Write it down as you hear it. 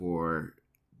for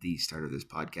the start of this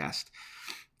podcast.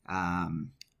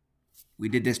 We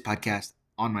did this podcast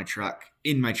in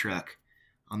my truck,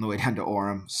 on the way down to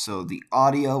Orem, so the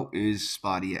audio is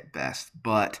spotty at best,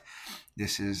 but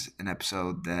this is an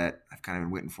episode that I've kind of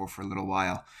been waiting for a little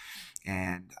while,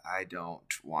 and I don't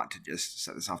want to just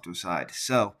set this off to a side.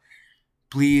 So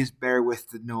please bear with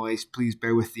the noise. Please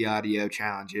bear with the audio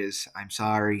challenges. I'm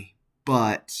sorry,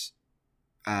 but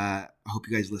I hope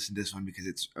you guys listen to this one because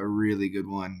it's a really good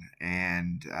one,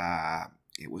 and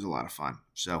it was a lot of fun.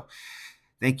 So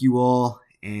thank you all,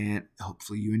 and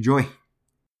hopefully you enjoy.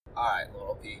 All right,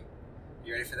 Laurel P.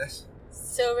 You ready for this?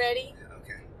 So ready.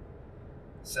 Okay.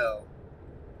 So,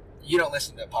 you don't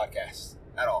listen to podcasts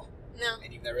at all? No.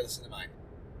 And you've never listened to mine?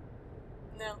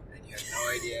 No. And you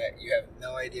have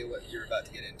no idea what you're about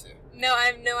to get into? No, I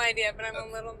have no idea, but I'm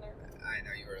a little nervous. I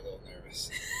know you were a little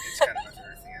nervous. It's kind of my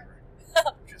favorite thing ever.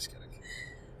 Just kidding.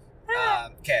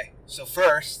 Okay, so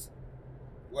first,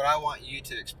 what I want you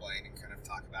to explain and kind of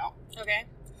talk about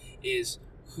is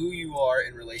who you are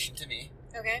in relation to me.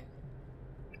 Okay.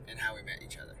 And how we met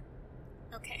each other.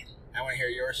 Okay. I want to hear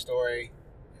your story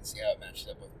and see how it matches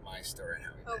up with my story and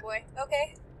how we met. Oh boy.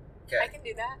 Okay. I can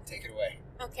do that. Take it away.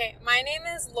 Okay. My name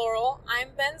is Laurel. I'm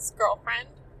Ben's girlfriend.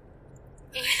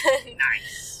 And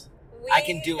nice. I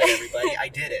can do it, everybody. I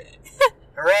did it.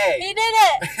 Hooray. He did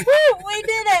it. Woo, we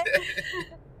did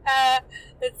it.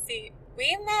 Let's see.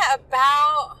 We met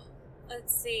about, a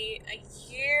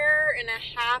year and a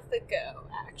half ago,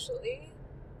 actually.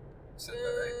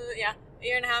 Right. Yeah, a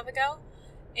year and a half ago.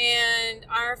 And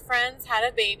our friends had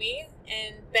a baby,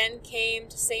 and Ben came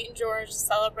to St. George to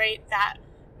celebrate that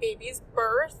baby's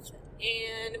birth.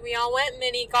 And we all went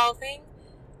mini golfing,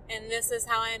 and this is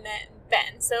how I met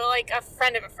Ben. So, like a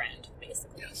friend of a friend,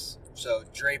 basically. Yes. So,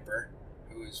 Draper,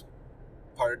 who is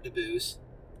part of DeBoo's.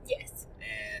 Yes.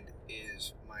 And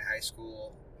is one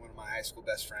of my high school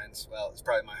best friends. Well, it's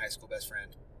probably my high school best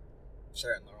friend.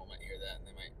 Sarah and Laurel might hear that, and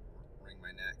they might wring my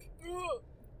neck.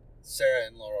 Sarah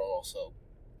and Laurel also.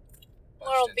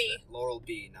 Laurel B. Laurel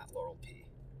B, not Laurel P.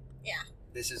 Yeah.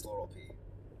 This is Laurel P.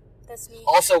 That's me.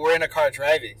 Also, we're in a car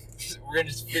driving. We're going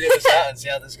to just figure this out and see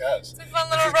how this goes. It's a fun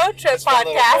little road trip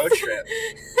podcast. Road trip.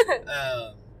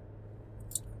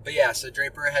 But yeah, so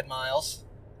Draper and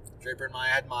Maya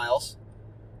had Miles.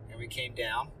 And we came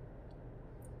down.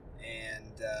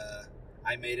 And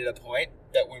I made it a point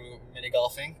that when we were mini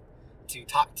golfing to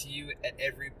talk to you at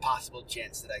every possible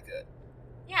chance that I could.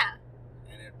 Yeah.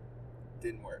 And it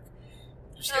didn't work.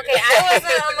 Okay, I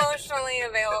wasn't emotionally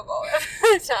available at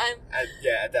the time.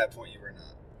 At that point you were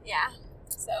not. Yeah.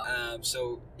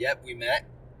 So we met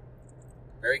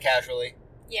very casually.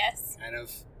 Yes. Kind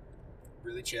of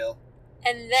really chill.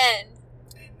 And then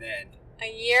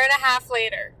a year and a half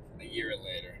later.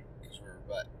 Because we're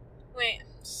what? Wait.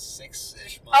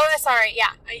 6-ish months. Oh, sorry.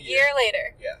 Yeah, a year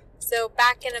later. Yeah. So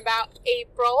back in about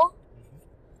April,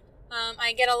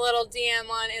 I get a little DM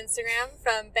on Instagram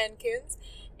from Ben Coons,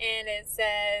 and it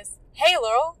says, "Hey,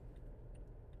 Laurel."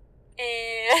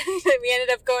 And we ended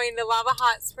up going to Lava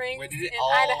Hot Springs in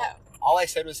Idaho. All I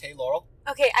said was, "Hey, Laurel."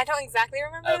 Okay, I don't exactly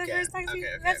remember the first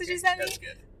message you sent me. That's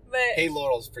good. But "Hey,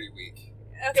 Laurel's pretty weak.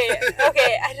 Okay.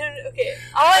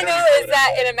 All I know is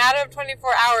that in a matter of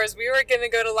 24 hours, we were going to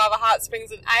go to Lava Hot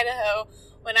Springs in Idaho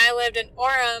when I lived in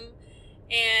Orem,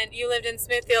 and you lived in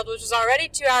Smithfield, which was already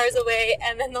 2 hours away,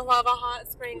 and then the Lava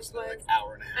Hot Springs was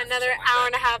another hour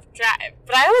and a half drive.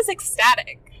 But I was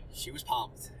ecstatic. She was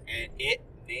pumped, and it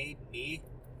made me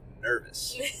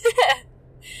nervous.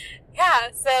 Yeah,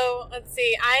 so let's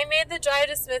see. I made the drive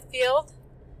to Smithfield,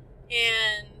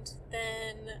 and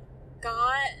then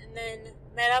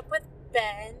met up with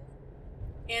Ben,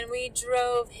 and we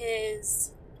drove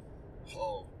his...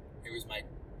 Oh, it was my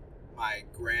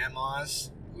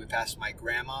grandma's. We passed my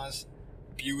grandma's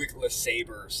Buick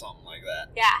LeSabre or something like that.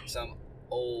 Yeah. Some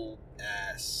old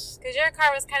ass. Because your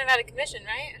car was kind of out of commission,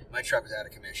 right? My truck was out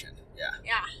of commission, yeah.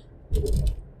 Yeah.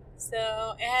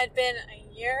 So it had been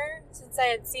a year since I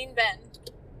had seen Ben.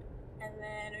 And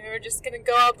then we were just going to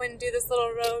go up and do this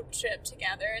little road trip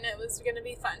together, and it was going to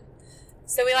be fun.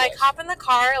 So we hop in the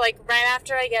car right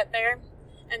after I get there,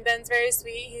 and Ben's very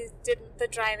sweet. He did the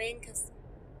driving because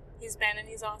he's Ben and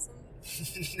he's awesome.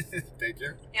 Thank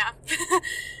you. Yeah.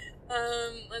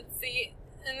 Let's see.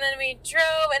 And then we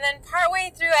drove, and then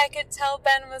partway through I could tell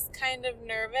Ben was kind of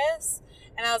nervous,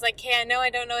 and I was like, "Hey, I know I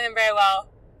don't know him very well,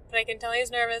 but I can tell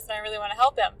he's nervous and I really want to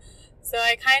help him." So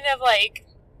I kind of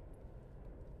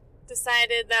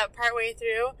decided that partway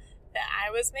through that I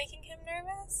was making him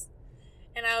nervous.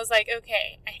 And I was like,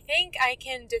 okay, I think I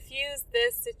can diffuse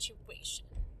this situation.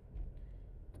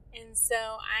 And so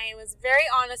I was very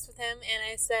honest with him, and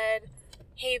I said,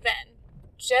 hey, Ben,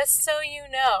 just so you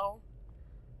know,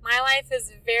 my life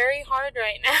is very hard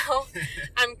right now.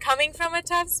 I'm coming from a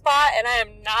tough spot, and I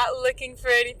am not looking for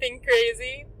anything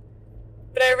crazy.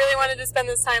 But I really wanted to spend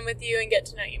this time with you and get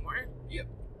to know you more. Yep.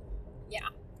 Yeah.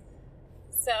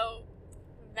 So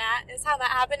that is how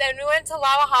that happened. And we went to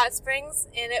Lava Hot Springs,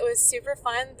 and it was super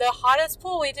fun. The hottest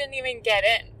pool, we didn't even get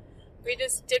in. We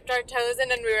just dipped our toes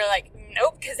in, and we were like,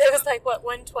 nope, because it was like, what,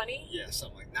 120? Yeah,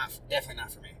 something like definitely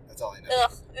not for me. That's all I know.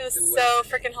 Ugh, it was so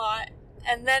freaking hot.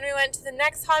 And then we went to the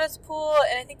next hottest pool,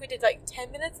 and I think we did like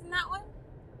 10 minutes in that one.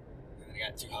 And then it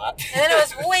got too hot. And then it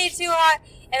was way too hot.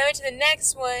 And I went to the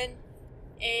next one,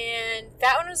 and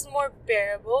that one was more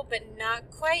bearable, but not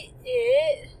quite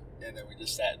it. And then we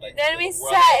just sat like. Then we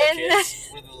sat in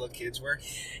where the little kids were.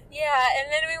 Yeah,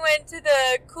 and then we went to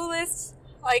the coolest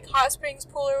like hot springs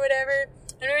pool or whatever,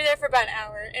 and we were there for about an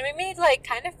hour, and we made like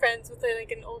kind of friends with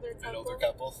like an older couple. An older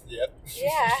couple, yep.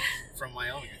 Yeah. From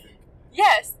Wyoming, I think.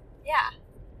 Yes. Yeah.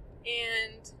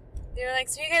 And they were like,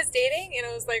 "So you guys dating?" And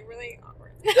it was like really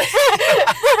awkward.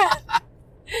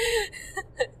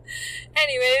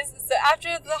 Anyways, so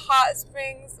after the hot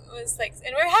springs was like,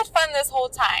 and we had fun this whole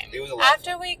time. It was a lot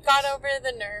after of fun. We got over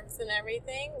the nerves and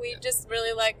everything, we just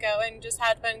really let go and just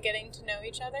had fun getting to know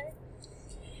each other.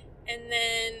 And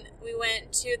then we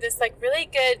went to this like really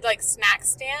good like snack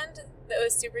stand that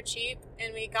was super cheap,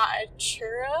 and we got a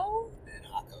churro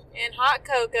and hot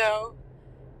cocoa.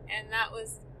 And it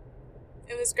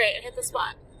was great. It hit the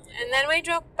spot. And then we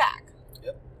drove back.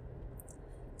 Yep.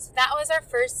 So that was our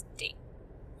first date.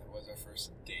 That was our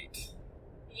first date.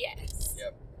 Yes.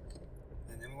 Yep.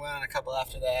 And then we went on a couple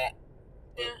after that.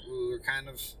 But Yeah. we were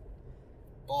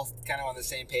both on the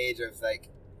same page of like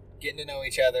getting to know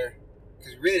each other,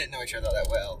 because we really didn't know each other that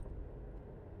well.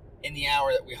 In the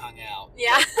hour that we hung out,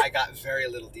 Yeah. I got very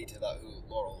little detail about who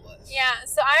Laurel was. Yeah,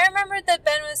 so I remembered that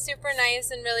Ben was super nice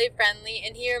and really friendly,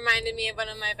 and he reminded me of one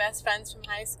of my best friends from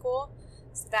high school.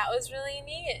 So that was really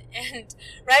neat. And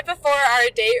right before our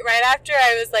date, right after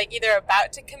I was like either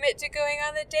about to commit to going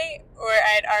on the date or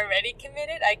I'd already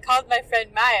committed, I called my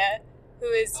friend Maya, who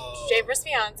is Jaber's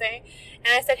fiance,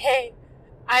 and I said, "Hey,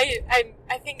 I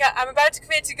think I'm about to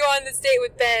commit to go on this date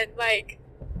with Ben. Like,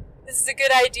 this is a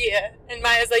good idea." And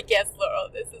Maya's like, "Yes, Laurel,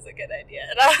 this is a good idea."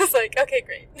 And I was like, "Okay,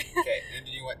 great." Okay, and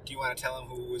do you want to tell him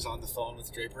who was on the phone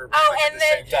with Draper? And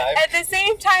then at the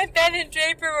same time, Ben and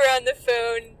Draper were on the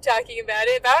phone talking about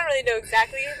it, but I don't really know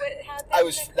exactly what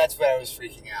happened. That's where I was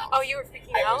freaking out. Oh, you were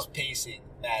freaking out? I was pacing,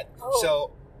 mad. Oh.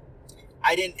 So,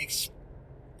 I didn't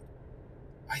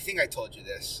I think I told you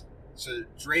this. So,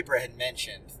 Draper had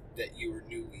mentioned that you were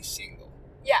newly single.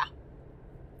 Yeah.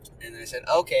 And I said,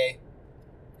 okay,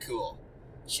 cool.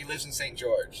 She lives in St.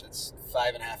 George. It's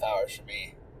 5.5 hours from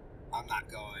me. I'm not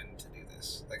going to do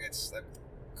this. Like, it's like,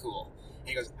 cool. And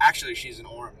he goes, actually, she's in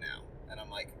Orem now. And I'm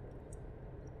like,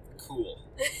 cool.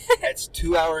 It's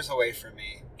 2 hours away from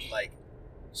me. Like,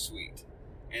 sweet.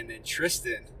 And then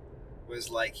Tristan was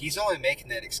like, he's only making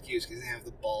that excuse because he doesn't have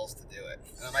the balls to do it.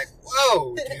 And I'm like,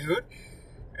 whoa, dude.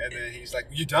 And then he's like,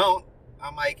 you don't?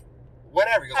 I'm like,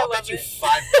 whatever. He goes, I'll bet you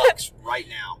 $5 right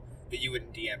now that you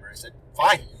wouldn't DM her. I said,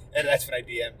 fine. And that's when I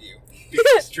DM'd you.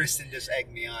 Because Tristan just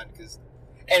egged me on.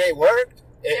 And it worked.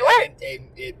 It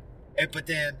worked. But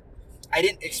then I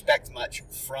didn't expect much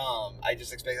I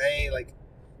just expected, hey, like,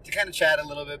 to kind of chat a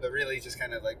little bit, but really just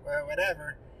kind of like, well,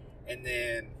 whatever. And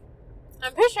then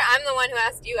I'm pretty sure I'm the one who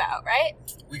asked you out, right?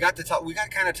 we got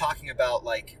kind of talking about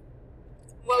like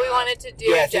what we wanted to do.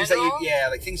 Yeah, in things general.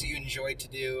 like things that you enjoyed to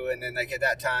do, and then like at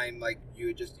that time, like you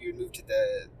would move to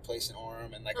the place in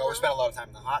Orem, and like we spent a lot of time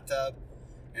in the hot tub,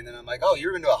 and then I'm like, oh, you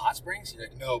ever been to a hot springs? You're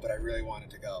like, no, but I really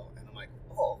wanted to go, and I'm like,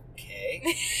 oh, okay.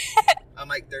 I'm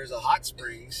like, there's a hot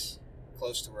springs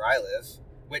close to where I live,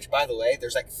 which by the way,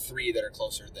 there's like 3 that are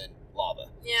closer than Lava.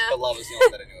 Yeah. But Lava's the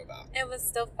only that I knew about. It was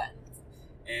still fun.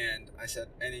 And I said,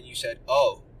 and then you said,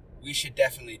 oh, we should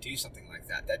definitely do something like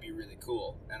that. That'd be really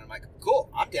cool. And I'm like,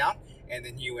 cool, I'm down. And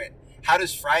then you went, how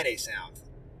does Friday sound?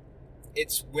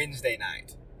 It's Wednesday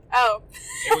night. Oh.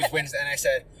 It was Wednesday. And I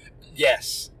said,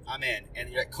 yes, I'm in. And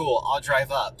you're like, cool, I'll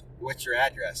drive up. What's your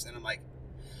address? And I'm like,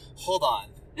 hold on.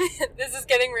 This is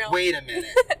getting real. Wait a minute.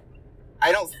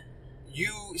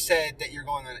 You said that you're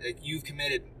going on, like, you've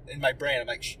committed in my brain. I'm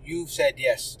like, you said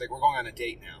yes. Like, we're going on a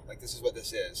date now. Like, this is what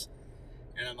this is.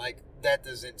 And I'm like, that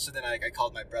doesn't. So then I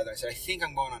called my brother. I said, I think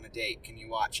I'm going on a date. Can you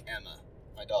watch Emma,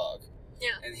 my dog?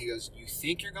 Yeah. And he goes, you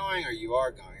think you're going or you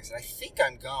are going? I said, I think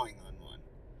I'm going on one.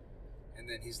 And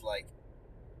then he's like,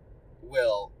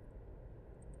 Will,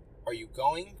 are you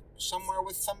going somewhere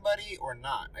with somebody or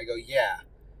not? I go, yeah.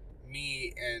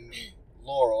 Me and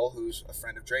Laurel, who's a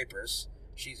friend of Draper's,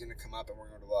 she's going to come up and we're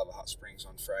going to Lava Hot Springs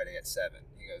on Friday at 7.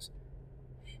 He goes,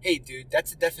 hey, dude,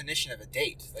 that's the definition of a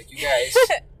date. Like, you guys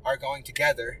are going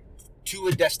together to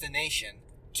a destination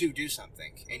to do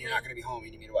something, and you're not going to be home.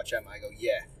 You need me to watch Emma. I go,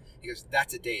 yeah. He goes,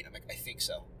 that's a date. I'm like, I think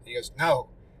so. And he goes, no,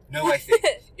 I think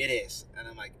it is. And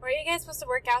I'm like, were you guys supposed to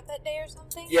work out that day or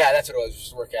something? yeah, that's what it was,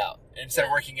 just work out. And instead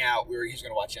of working out, he was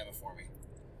going to watch Emma for me.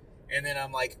 And then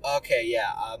I'm like, okay,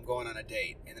 yeah, I'm going on a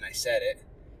date. And then I said it,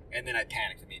 and then I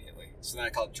panicked immediately. So then I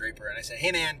called Draper, and I said,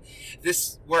 hey, man,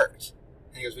 this worked.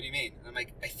 And he goes, what do you mean? And I'm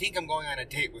like, I think I'm going on a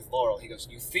date with Laurel. He goes,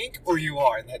 you think or you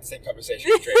are? And I had the same conversation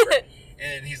with Draper.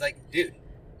 And he's like, dude,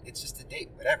 it's just a date,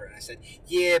 whatever. And I said,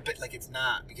 yeah, but like it's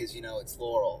not because, you know, it's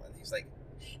Laurel. And he's like,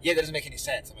 yeah, that doesn't make any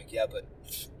sense. I'm like, yeah, but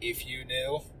if you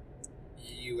knew,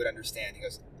 you would understand. He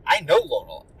goes, I know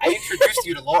Laurel. I introduced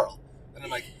you to Laurel. And I'm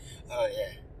like, oh,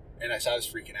 yeah. And so I was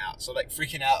freaking out. So like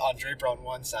freaking out on Draper on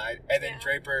one side. And then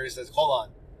Draper says, hold on.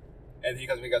 And he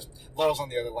goes, Laurel's on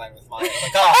the other line with mine. I'm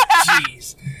like, oh,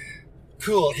 jeez.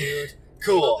 Cool, dude.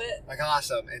 Cool. Love it. Like,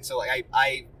 awesome. And so, like,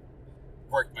 I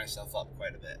worked myself up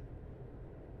quite a bit.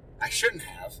 I shouldn't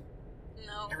have.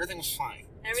 No. Everything was fine.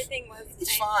 Everything was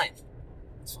It's nice. fine.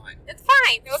 It's fine. It's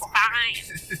fine. It was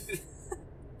fine.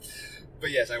 But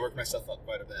yes, I worked myself up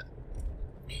quite a bit.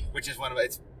 Which is one of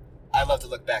it's. I love to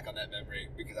look back on that memory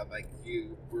because I'm like,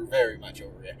 you were very much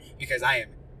over it. Because I am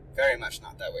very much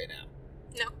not that way now.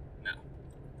 No.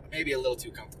 Maybe a little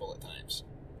too comfortable at times.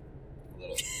 A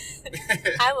little.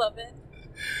 I love it.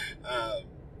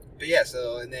 But yeah,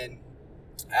 so, and then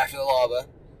after the lava,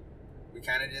 we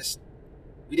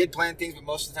did plan things, but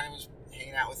most of the time it was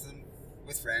hanging out with them,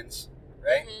 with friends,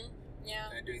 right? Mm-hmm. Yeah.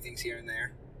 Kind of doing things here and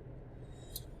there.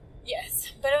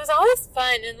 Yes, but it was always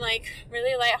fun and like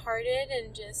really lighthearted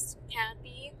and just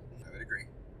happy. I would agree.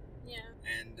 Yeah.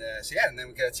 And so yeah, and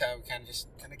then that's how we kind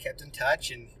of kept in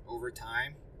touch, and over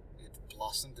time, it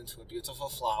blossomed into a beautiful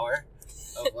flower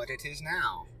of what it is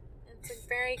now. It's a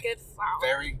very good flower.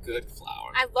 Very good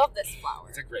flower. I love this flower.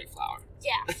 It's a great flower.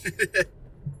 Yeah.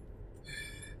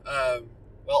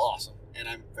 Well, awesome, and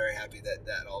I'm very happy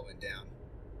that all went down.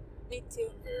 Me too.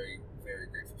 I'm very, very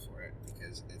grateful for it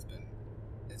because it's been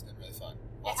really fun.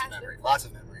 Lots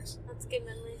of memories. That's good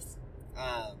memories.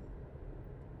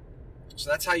 So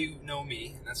that's how you know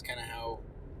me, and that's kind of how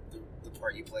the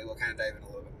part you play. We'll kind of dive in a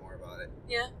little bit more about it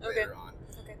later on.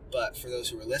 Okay. But for those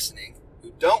who are listening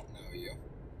who don't know you,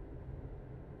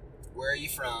 where are you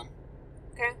from?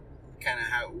 Okay. Kind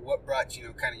of what brought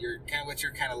you, what's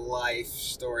your kind of life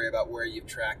story about where you've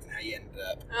tracked and how you ended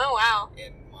up. Oh wow.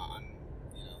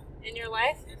 In your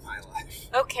life? In my life.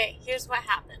 Okay, here's what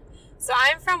happened. So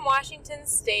I'm from Washington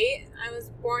State. I was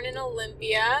born in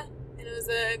Olympia, and it was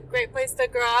a great place to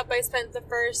grow up. I spent the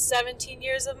first 17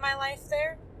 years of my life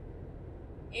there,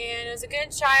 and it was a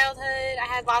good childhood. I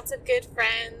had lots of good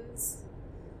friends,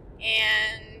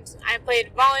 and I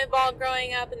played volleyball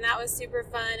growing up, and that was super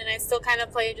fun, and I still kind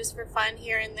of play just for fun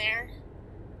here and there.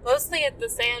 Mostly at the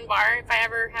sandbar, if I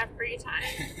ever have free time.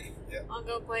 Yeah. I'll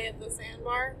go play at the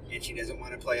sandbar. And she doesn't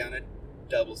want to play on a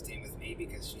doubles team with me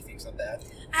because she thinks I'm bad.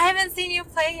 I haven't seen you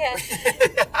play yet.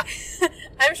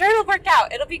 I'm sure it'll work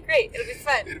out. It'll be great. It'll be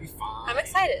fun. It'll be fine. I'm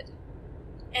excited.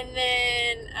 And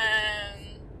then,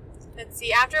 let's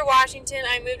see, after Washington,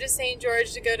 I moved to St.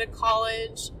 George to go to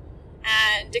college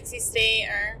at Dixie State,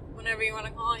 or whatever you want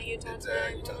to call it, Utah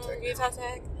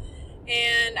Tech.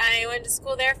 And I went to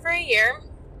school there for a year.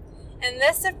 And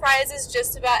this surprises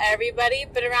just about everybody,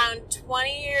 but around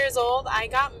 20 years old, I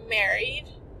got married.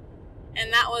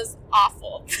 And that was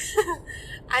awful.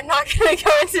 I'm not going to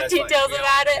go into details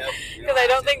about it because I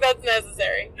don't think that's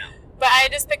necessary. No. But I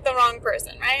just picked the wrong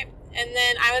person, right? And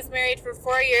then I was married for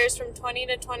 4 years from 20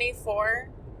 to 24.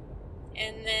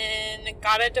 And then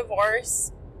got a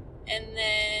divorce. And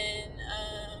then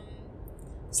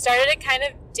started to kind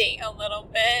of date a little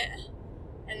bit.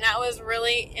 And that was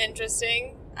really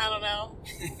interesting. I don't know.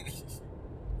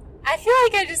 I feel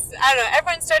like I don't know.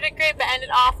 Everyone started great but ended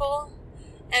awful.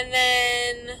 And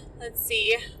then, let's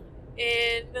see,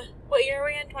 in, what year are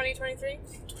we in, 2023?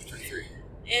 2023.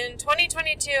 In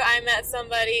 2022, I met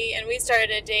somebody, and we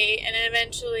started a date, and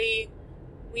eventually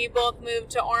we both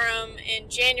moved to Orem in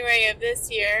January of this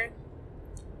year,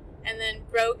 and then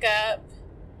broke up.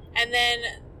 And then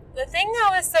the thing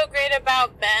that was so great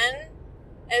about Ben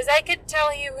is I could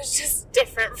tell he was just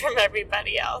different from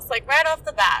everybody else, like right off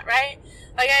the bat, right?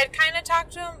 Like I had kind of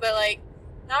talked to him, but like,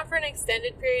 not for an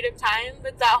extended period of time,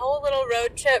 but that whole little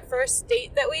road trip first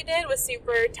date that we did was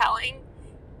super telling.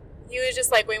 He was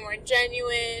just like way more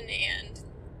genuine, and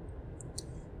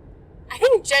I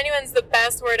think genuine's the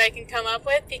best word I can come up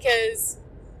with because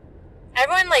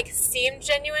everyone, like, seemed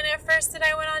genuine at first that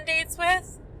I went on dates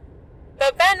with.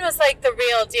 But Ben was, like, the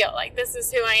real deal. Like, this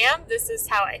is who I am. This is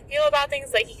how I feel about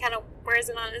things. Like, he kind of wears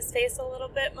it on his face a little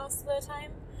bit most of the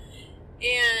time.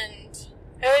 And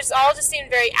it was all just seemed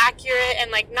very accurate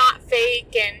and, like, not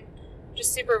fake and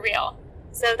just super real.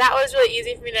 So that was really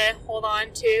easy for me to hold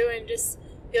on to and just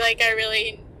feel like I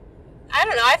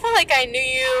don't know, I felt like I knew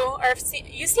you, or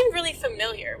you seemed really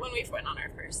familiar when we went on our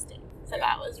first date. So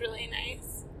that was really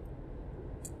nice.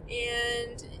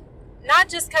 And not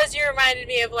just because you reminded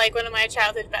me of, like, one of my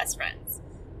childhood best friends,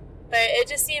 but it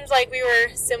just seems like we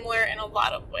were similar in a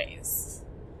lot of ways.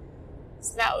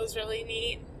 So that was really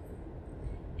neat.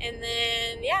 And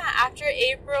then, yeah, after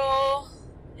April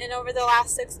and over the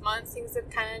last 6 months, things have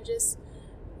kind of just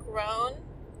grown.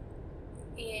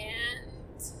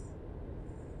 And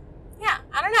yeah,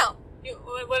 I don't know.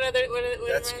 What am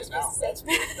I supposed to say? That's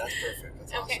perfect.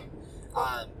 That's okay.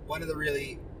 Awesome. One of the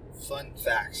really fun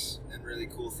facts and really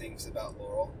cool things about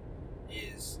Laurel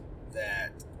is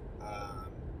that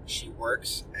she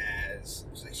works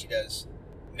she does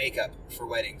makeup for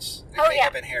weddings,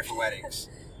 makeup and hair for weddings,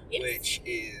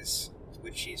 Yes.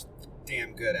 which she's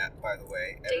damn good at, by the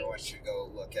way. Everyone should go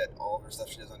look at all of her stuff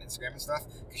she does on Instagram and stuff,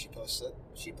 because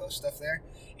she posts stuff there,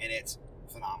 and it's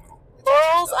phenomenal.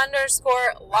 Laurel's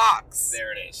 _locks.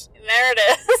 There it is. There it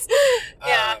is.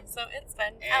 Yeah, so it's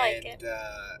fun. I like it.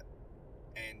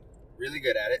 And really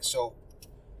good at it. So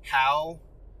how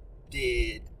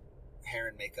did hair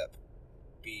and makeup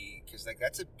because like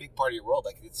that's a big part of your world.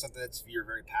 Like it's something you're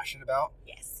very passionate about.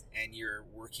 Yes. And you're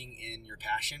working in your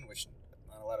passion, which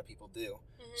not a lot of people do.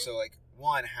 Mm-hmm. So like,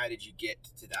 one, how did you get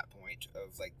to that point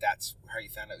of like that's how you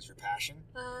found out it was your passion?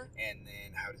 Uh-huh. And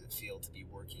then how does it feel to be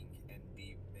working and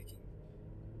be making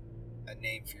a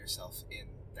name for yourself in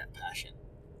that passion?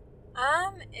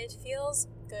 It feels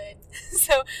good.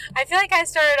 So I feel like I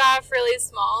started off really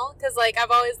small because like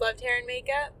I've always loved hair and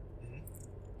makeup.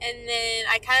 And then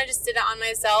I kind of just did it on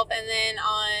myself. And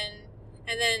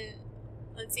then,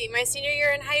 let's see, my senior year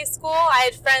in high school, I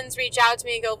had friends reach out to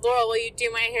me and go, Laurel, will you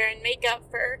do my hair and makeup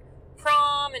for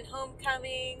prom and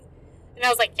homecoming? And I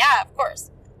was like, yeah, of course.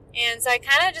 And so I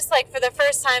kind of just like for the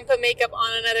first time put makeup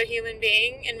on another human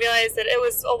being and realized that it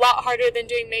was a lot harder than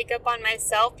doing makeup on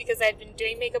myself because I'd been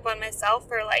doing makeup on myself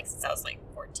for like since I was like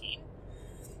 14.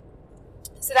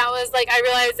 So that was like, I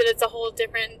realized that it's a whole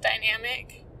different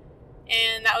dynamic.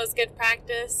 And that was good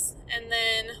practice. And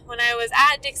then when I was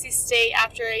at Dixie State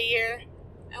after a year,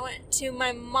 I went to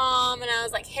my mom and I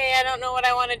was like, hey, I don't know what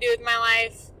I want to do with my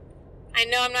life. I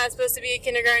know I'm not supposed to be a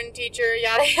kindergarten teacher,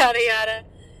 yada, yada, yada.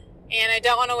 And I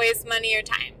don't want to waste money or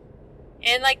time.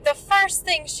 And like the first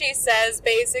thing she says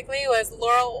basically was,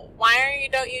 Laurel, why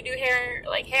don't you do hair?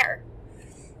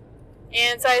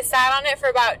 And so I sat on it for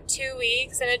about 2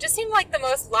 weeks and it just seemed like the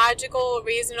most logical,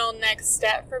 reasonable next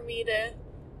step for me to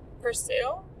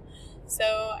pursue. So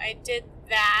I did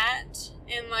that,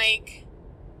 and like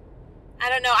I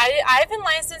don't know, I've been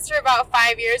licensed for about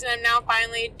 5 years, and I'm now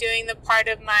finally doing the part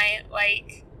of my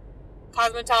like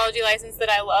cosmetology license that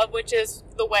I love, which is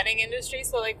the wedding industry,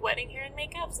 so like wedding hair and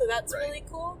makeup. So that's really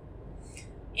cool.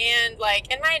 And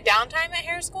like in my downtime at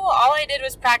hair school, all I did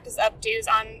was practice updos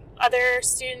on other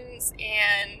students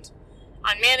and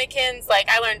on mannequins. Like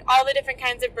I learned all the different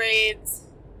kinds of braids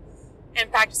and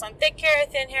practice on thick hair,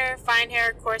 thin hair, fine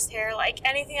hair, coarse hair, like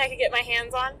anything I could get my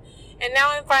hands on. And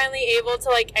now I'm finally able to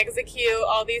like execute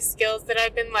all these skills that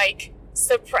I've been like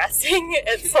suppressing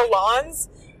at salons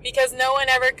because no one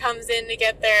ever comes in to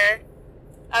get their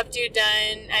updo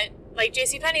done at like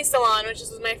JCPenney's salon, which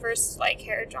was my first like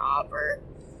hair job or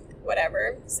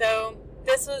whatever. So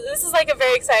this is like a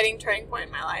very exciting turning point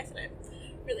in my life, and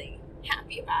I'm really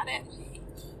happy about it.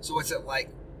 So what's it like?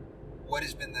 What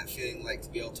has been that feeling like to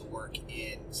be able to work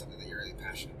in something that you're really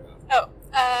passionate about?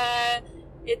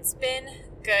 It's been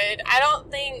good. I know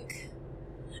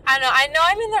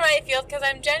I'm in the right field because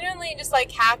I'm genuinely just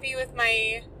like happy with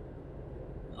my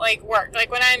like work. Like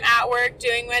when I'm at work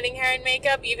doing wedding hair and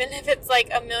makeup, even if it's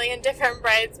like a million different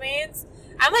bridesmaids,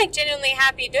 I'm like genuinely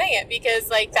happy doing it because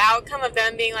like the outcome of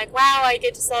them being like, wow, I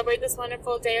get to celebrate this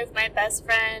wonderful day with my best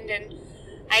friend and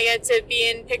I get to be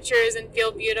in pictures and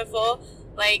feel beautiful.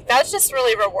 Like, that's just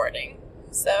really rewarding.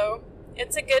 So,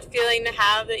 it's a good feeling to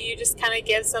have that you just kind of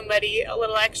give somebody a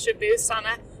little extra boost on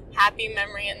a happy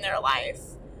memory in their life.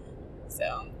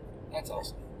 So. That's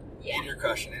awesome. Yeah. And you're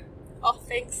crushing it. Oh,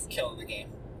 thanks. Killing the game.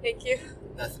 Thank you.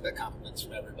 Nothing but compliments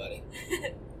from everybody.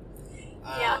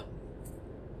 Yeah.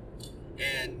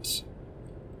 And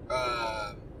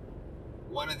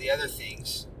one of the other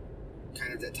things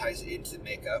kind of that ties into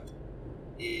makeup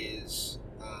is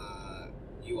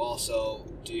you also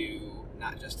do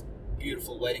not just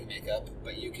beautiful wedding makeup,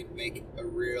 but you can make a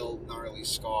real gnarly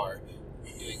scar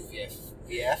doing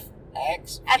FX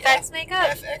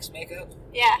makeup? FX makeup?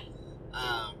 Yeah.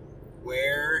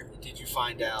 Where did you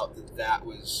find out that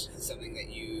was something that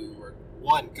you were,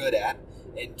 one, good at,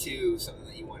 and two, something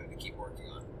that you wanted to keep working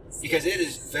on? Because it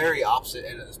is very opposite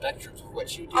end of the spectrum of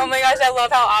what you do. Oh my gosh, I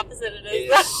love how opposite it is.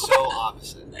 It is so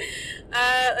opposite.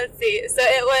 Let's see. So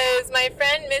it was my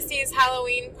friend Missy's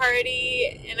Halloween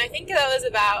party, and I think that was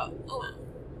about,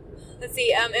 let's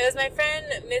see, it was my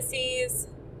friend Missy's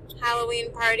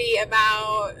Halloween party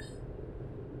about,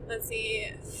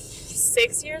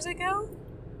 6 years ago.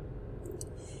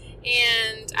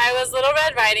 And I was Little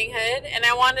Red Riding Hood, and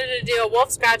I wanted to do a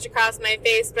wolf scratch across my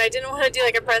face, but I didn't want to do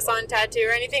like a press-on tattoo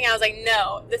or anything. I was like,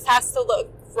 no, this has to look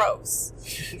gross.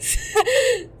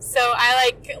 So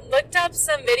I looked up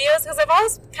some videos, because I've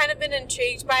always kind of been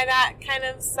intrigued by that kind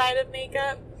of side of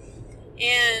makeup.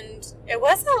 And it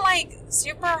wasn't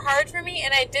super hard for me,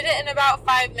 and I did it in about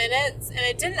 5 minutes, and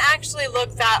it didn't actually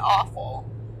look that awful.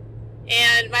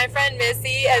 And my friend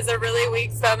Missy has a really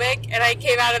weak stomach, and I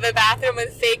came out of the bathroom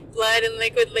with fake blood and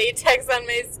liquid latex on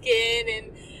my skin,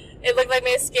 and it looked like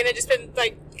my skin had just been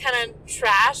kind of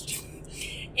trashed.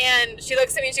 And she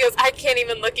looks at me and she goes, I can't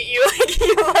even look at you,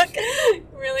 you look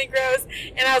really gross.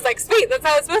 And I was like, sweet, that's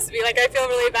how it's supposed to be. I feel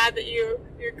really bad that you're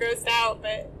grossed out,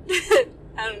 but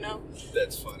I don't know.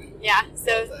 That's funny. Yeah,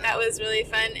 so that was really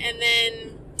fun. And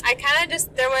then I kind of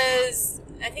just,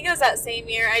 I think it was that same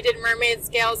year, I did mermaid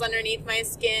scales underneath my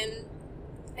skin.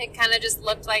 It kind of just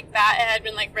looked like that. It had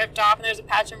been ripped off, and there's a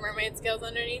patch of mermaid scales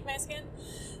underneath my skin.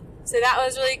 So that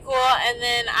was really cool. And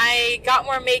then I got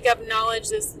more makeup knowledge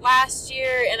this last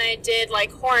year, and I did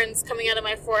horns coming out of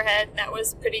my forehead. That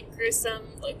was pretty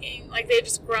gruesome looking. They had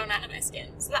just grown out of my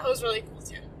skin. So that was really cool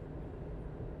too.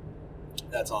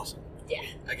 That's awesome. Yeah.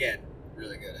 Again,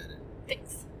 really good at it.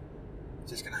 Thanks.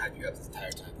 Just gonna hype you up the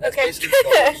entire time. That's okay. Basically the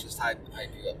goal, is just hype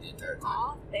you up the entire time.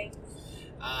 Aw, thanks.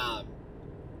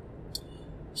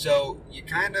 So you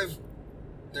kind of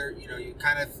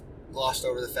glossed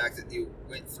over the fact that you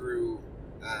went through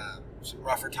some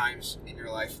rougher times in your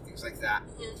life, things like that.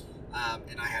 Mm-hmm.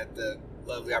 And I had the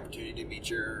lovely opportunity to meet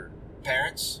your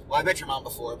parents. Well, I met your mom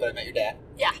before, but I met your dad.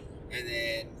 Yeah. And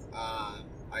then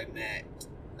I met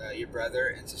your brother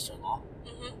and sister-in-law,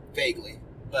 mm-hmm. vaguely,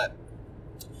 but.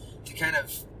 To kind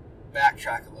of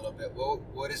backtrack a little bit, what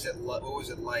was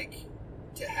it like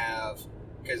to have?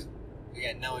 Because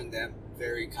again, knowing them,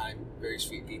 very kind, very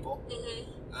sweet people.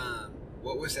 Mm-hmm.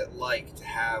 What was it like to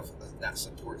have that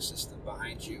support system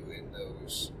behind you in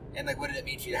those? And what did it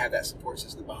mean for you to have that support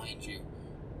system behind you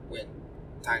when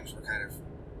times were kind of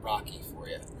rocky for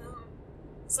you?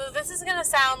 So this is going to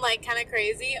sound kind of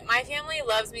crazy. My family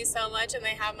loves me so much, and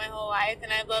they have my whole life,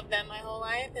 and I've loved them my whole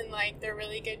life, and they're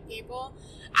really good people.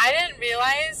 I didn't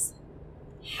realize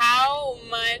how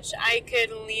much I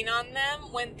could lean on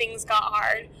them when things got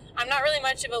hard. I'm not really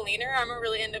much of a leaner. I'm a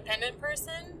really independent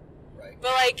person. Right.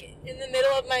 But in the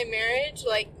middle of my marriage,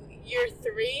 year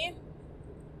 3,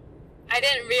 I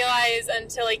didn't realize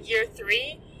until year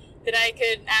 3 that I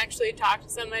could actually talk to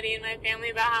somebody in my family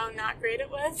about how not great it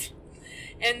was.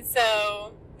 And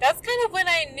so that's kind of when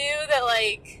I knew that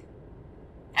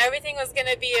everything was going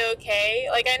to be okay.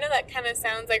 I know that kind of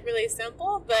sounds really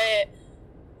simple, but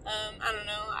I don't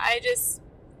know. I just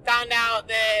found out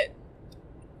that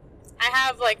I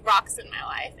have rocks in my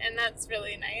life, and that's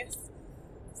really nice.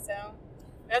 So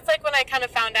that's when I kind of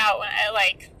found out when I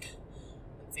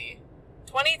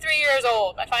 23 years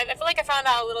old. I feel like I found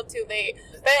out a little too late,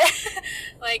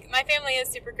 but my family is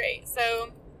super great.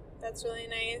 So that's really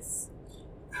nice.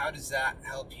 How does that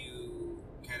help you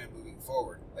kind of moving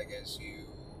forward? As you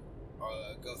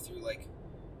go through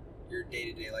your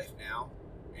day-to-day life now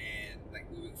and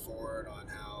moving forward on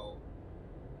how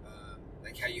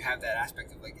how you have that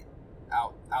aspect of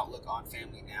outlook on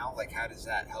family now, how does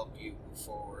that help you move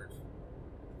forward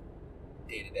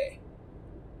day to day?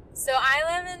 So I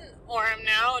live in Orem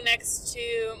now next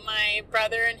to my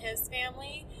brother and his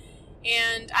family.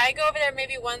 And I go over there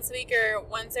maybe once a week or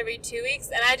once every 2 weeks,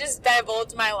 and I just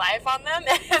divulge my life on them,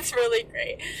 and it's really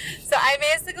great. So I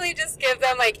basically just give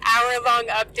them hour-long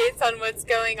updates on what's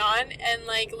going on, and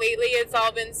lately it's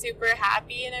all been super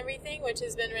happy and everything, which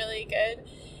has been really good.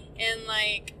 And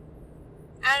I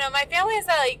don't know, my family is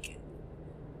I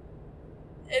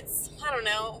don't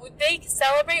know, they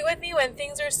celebrate with me when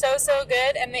things are so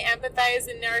good, and they empathize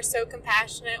and are so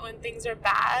compassionate when things are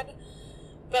bad.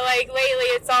 But lately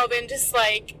it's all been just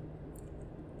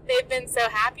they've been so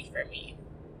happy for me.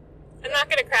 I'm not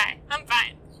gonna cry. I'm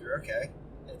fine. You're okay.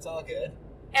 It's all good.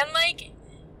 And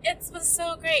it was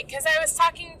so great, because I was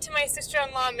talking to my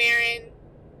sister-in-law Marin,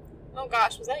 Oh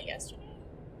gosh, was that yesterday?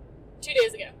 2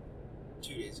 days ago.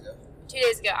 2 days ago. 2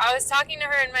 days ago. I was talking to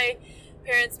her in my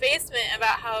parents' basement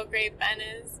about how great Ben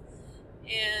is.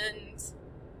 And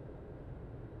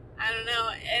I don't know.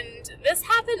 And this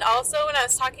happened also when I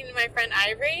was talking to my friend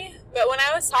Ivory. But when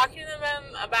I was talking to them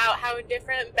about how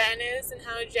different Ben is and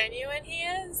how genuine he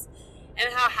is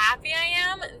and how happy I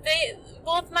am,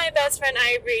 both my best friend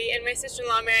Ivory and my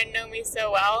sister-in-law Maren know me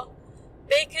so well.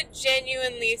 They could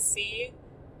genuinely see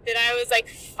that I was like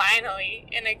finally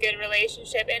in a good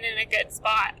relationship and in a good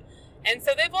spot. And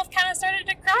so they both kind of started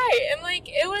to cry. And like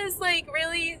it was like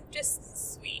really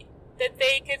just sweet that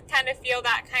they could kind of feel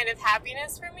that kind of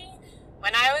happiness for me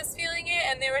when I was feeling it.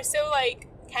 And they were so like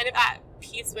kind of at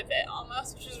peace with it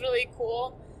almost, which was really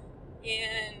cool.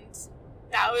 And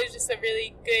that was just a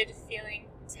really good feeling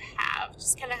to have.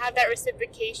 Just kind of have that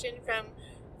reciprocation from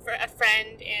for a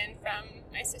friend and from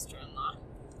my sister-in-law.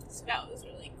 So that was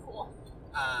really cool.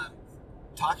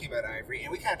 Talking about Ivory,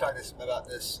 and we kind of talked about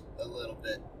this a little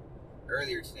bit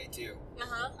earlier today too.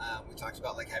 We talked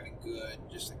about like having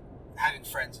just like having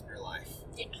friends in your life.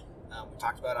 Yeah. We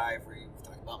talked about Ivory. We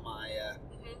talked about Maya.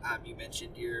 You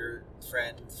mentioned your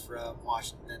friend from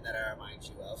Washington that I remind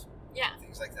you of. Yeah.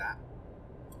 Things like that.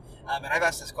 And I've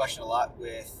asked this question a lot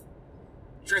with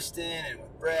Tristan and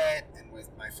with Brett and with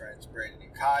my friends Brandon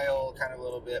and Kyle, kind of a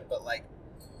little bit. But like,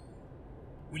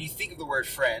 when you think of the word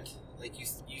friend, like you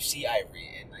see Ivory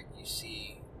and like you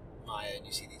see Maya and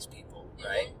you see these people,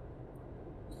 right?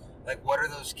 Like, what are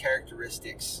those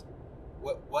characteristics?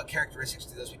 What characteristics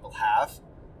do those people have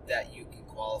that you can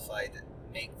qualify that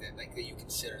make them like that you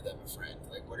consider them a friend?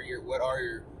 Like, what are your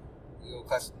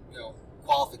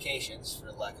qualifications,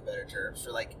 for lack of better terms,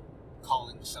 for like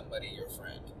calling somebody your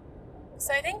friend?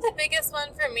 So I think the biggest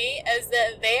one for me is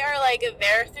that they are like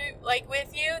there through like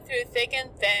with you through thick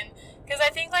and thin. Because I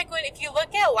think like if you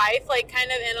look at life like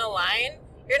kind of in a line,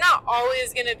 you're not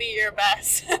always going to be your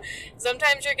best.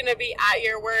 Sometimes you're going to be at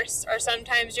your worst, or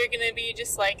sometimes you're going to be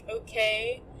just like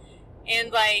okay.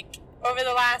 And like over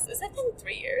the last, has it been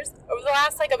 3 years? Over the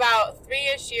last like about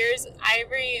 3-ish years,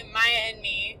 Ivory, Maya, and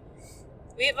me,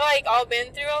 we've like all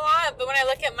been through a lot. But when I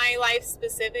look at my life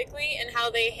specifically and how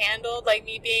they handled like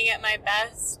me being at my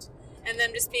best and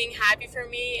them just being happy for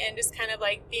me and just kind of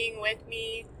like being with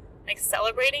me, like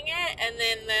celebrating it, and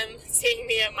then them seeing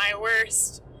me at my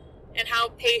worst and how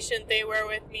patient they were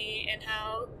with me and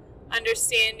how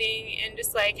understanding and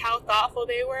just like how thoughtful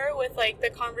they were with like the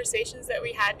conversations that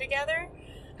we had together.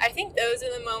 I think those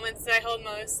are the moments that I hold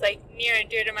most like near and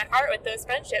dear to my heart with those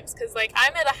friendships, because like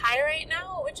I'm at a high right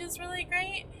now, which is really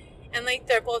great, and like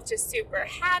they're both just super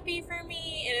happy for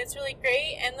me and it's really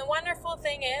great. And the wonderful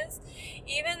thing is,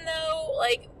 even though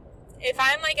like if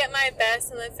I'm like at my best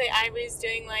and let's say Ivory's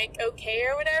doing like okay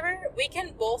or whatever, we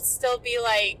can both still be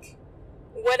like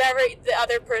whatever the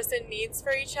other person needs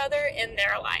for each other in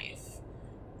their life.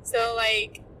 So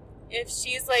like if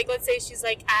she's like, let's say she's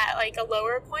like at like a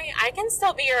lower point, I can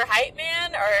still be her hype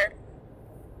man or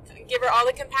give her all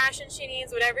the compassion she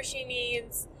needs, whatever she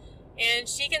needs, and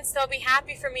she can still be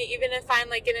happy for me even if I'm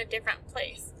like in a different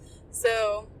place.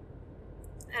 So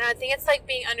and I think it's like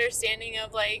being understanding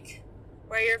of like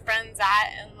where your friend's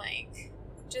at and like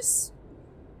just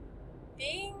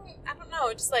being, I don't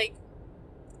know, just like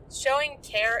showing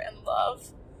care and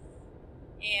love.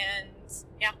 And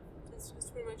yeah, that's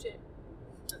pretty much it.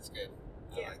 That's good.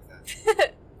 I like Yeah.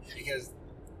 that. Because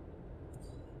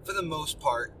for the most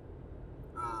part,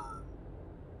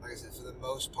 like I said, for the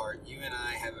most part, you and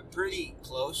I have a pretty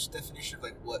close definition of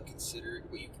like what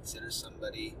you consider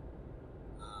somebody,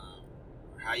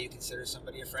 or how you consider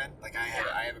somebody a friend. Like I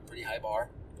have a pretty high bar.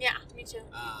 Yeah, me too.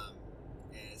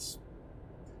 And it's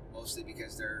mostly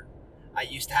because I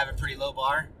used to have a pretty low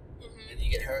bar, and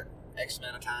you get hurt X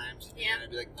amount of times, and you're gonna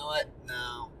be like, no, what?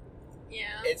 No.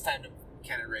 Yeah. It's time to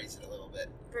kind of raise it a little bit.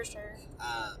 For sure.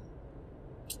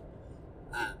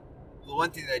 The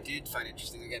one thing that I did find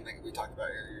interesting, again, like we talked about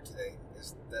earlier today,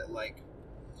 is that like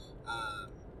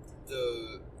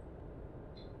the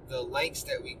lengths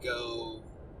that we go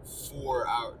for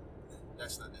our,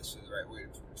 that's not necessarily the right way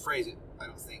to phrase it, I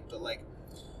don't think, but like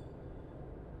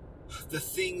the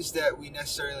things that we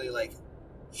necessarily like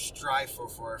strive for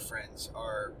our friends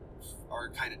are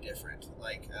kind of different.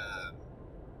 Like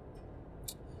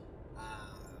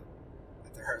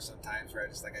it hurts sometimes where I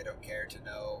don't care to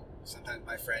know. Sometimes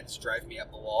my friends drive me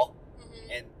up the wall,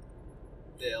 and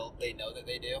they know that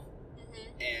they do,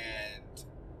 and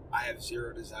I have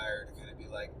zero desire to kind of be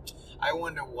like, I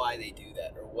wonder why they do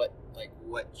that, or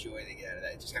what joy they get out of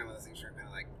that. It's just kind of one of those things where I'm kind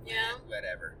of like,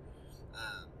 whatever.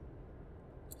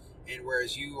 And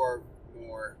whereas you are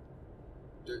more,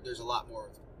 there's a lot more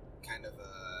kind of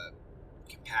a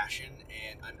compassion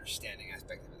and understanding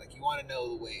aspect of it. Like, you want to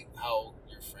know the way how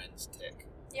your friends tick.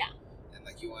 Yeah. And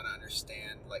like, you want to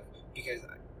understand, like, because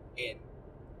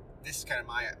this is kind of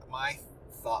my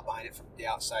thought behind it from the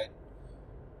outside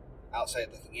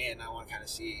looking in. I want to kind of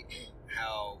see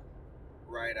how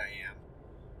right I am,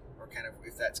 or kind of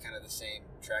if that's kind of the same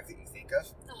track that you think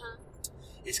of.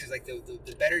 It's because, like,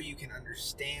 the better you can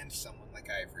understand someone like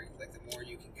Ivory, like, the more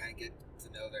you can kind of get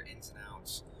to know their ins and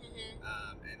outs,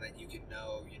 and like, you can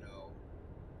know,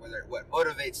 whether what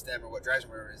motivates them or what drives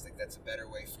them, whatever it is. Like, that's a better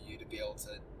way for you to be able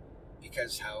to,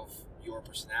 because how your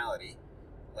personality,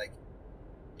 like,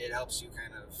 it helps you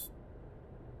kind of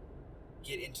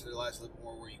get into their lives a little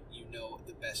more, where you know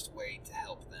the best way to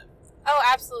help them. Oh,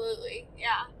 absolutely.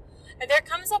 Yeah. And there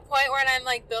comes a point when I'm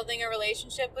like building a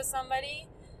relationship with somebody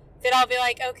that I'll be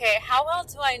like, okay, how well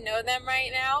do I know them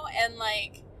right now? And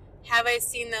like, have I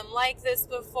seen them like this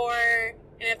before?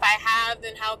 And if I have,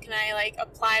 then how can I like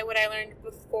apply what I learned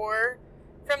before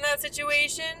from that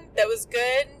situation that was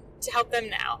good to help them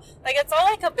now? Like, it's all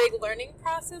like a big learning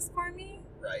process for me.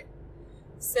 Right.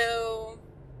 So,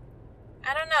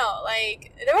 I don't know,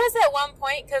 like, there was at one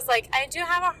point, because, like, I do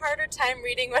have a harder time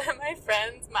reading one of my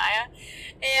friends, Maya,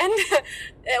 and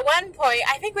at one point,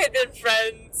 I think we had been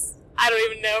friends, I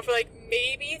don't even know, for, like,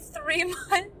 maybe 3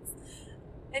 months,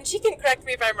 and she can correct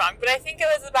me if I'm wrong, but I think it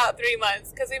was about 3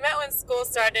 months, because we met when school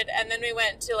started, and then we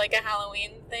went to, like, a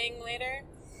Halloween thing later,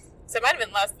 so it might have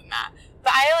been less than that,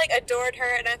 but I, like, adored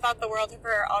her, and I thought the world of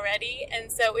her already,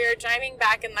 and so we were driving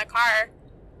back in the car,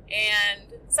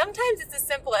 and sometimes it's as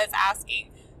simple as asking.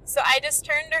 So I just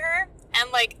turned to her, and,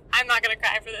 like, I'm not going to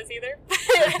cry for this either.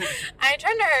 I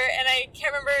turned to her, and I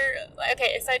can't remember.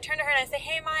 Okay, so I turned to her, and I say,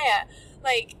 hey, Maya,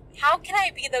 like, how can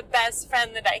I be the best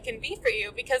friend that I can be for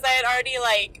you? Because I had already,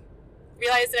 like,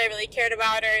 realized that I really cared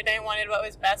about her, and I wanted what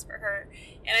was best for her.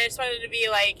 And I just wanted to be,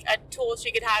 like, a tool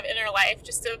she could have in her life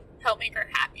just to help make her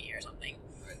happy or something.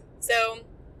 Right. So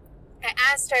I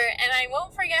asked her, and I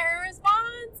won't forget her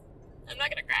response. I'm not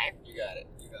gonna cry. You got it.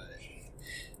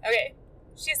 Okay.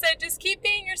 She said, just keep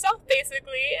being yourself,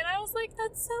 basically. And I was like,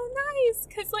 that's so nice.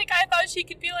 Because, like, I thought she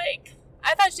could be, like,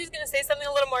 I thought she was going to say something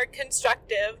a little more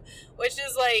constructive. Which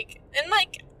is, like, in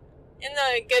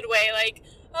the good way. Like,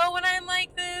 oh, when I'm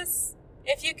like this,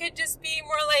 if you could just be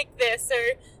more like this.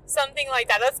 Or something like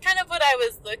that. That's kind of what I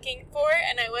was looking for.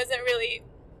 And I wasn't really,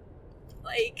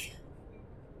 like,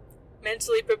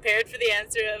 mentally prepared for the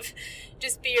answer of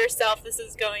just be yourself, this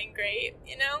is going great,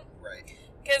 you know? Right.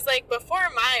 Because, like, before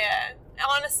Maya,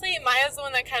 honestly, Maya's the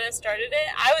one that kind of started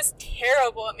it. I was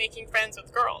terrible at making friends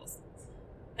with girls.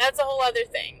 That's a whole other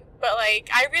thing. But, like,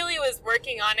 I really was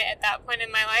working on it at that point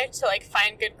in my life to, like,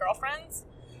 find good girlfriends.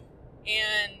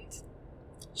 And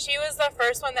she was the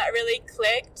first one that really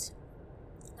clicked.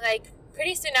 Like,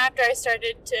 pretty soon after I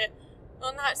started to,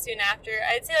 well, not soon after,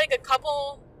 I'd say, like, a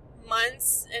couple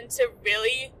months into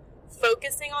really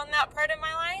focusing on that part of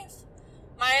my life,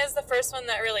 Maya's the first one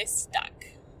that really stuck.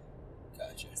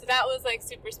 Gotcha. So that was, like,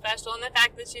 super special, and the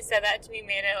fact that she said that to me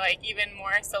made it, like, even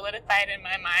more solidified in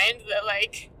my mind that,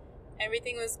 like,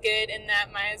 everything was good and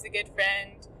that Maya's a good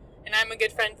friend, and I'm a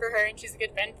good friend for her, and she's a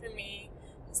good friend for me.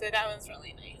 So that was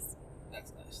really nice.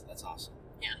 That's nice. That's awesome.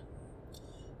 Yeah.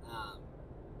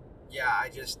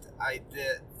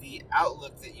 The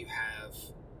outlook that you have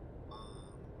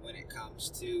when it comes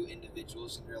to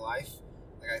individuals in your life,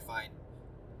 like, I find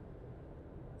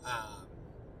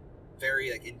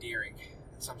very, like, endearing.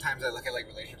 Sometimes I look at, like,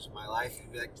 relationships in my life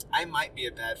and be like, I might be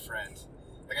a bad friend.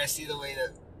 Like, I see the way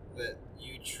that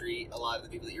you treat a lot of the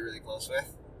people that you're really close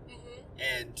with.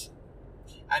 And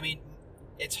I mean,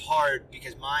 it's hard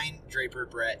because mine, Draper,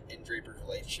 Brett, and Draper's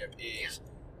relationship is,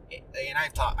 and I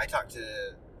talked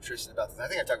to Tristan about this. I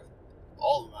think I've talked with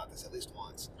all of them about this at least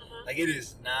once. Like, it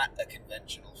is not a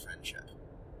conventional friendship.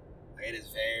 Like, it is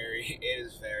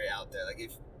very out there. Like,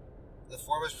 if the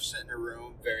four of us were sitting in a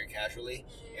room very casually,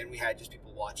 and we had just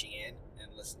people watching in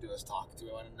and listening to us talk to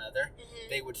one another,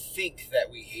 they would think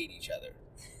that we hate each other,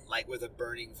 like, with a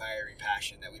burning, fiery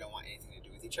passion that we don't want anything to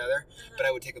do with each other. But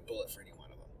I would take a bullet for any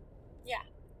one of them. Yeah.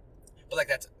 But, like,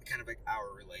 that's kind of like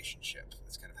our relationship.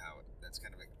 That's kind of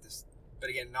like this. But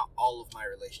again, not all of my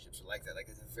relationships are like that. Like,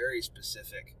 it's a very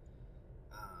specific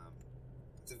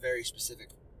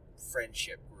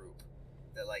friendship group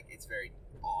that, like, it's very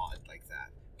odd like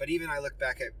that. But even I look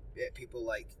back at people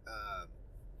like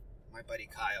my buddy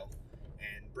Kyle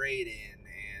and Braden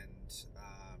and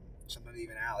sometimes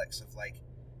even Alex, of, like,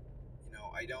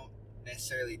 I don't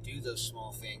necessarily do those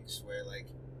small things where, like,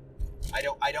 I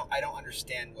don't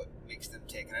understand what makes them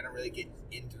tick, and I don't really get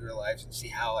into their lives and see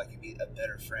how I can be a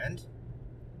better friend.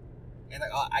 And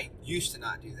like I used to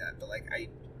not do that, but like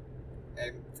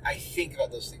I think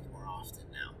about those things more often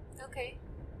now. Okay.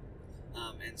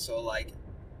 And so like,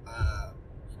 you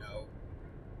know,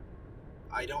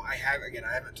 I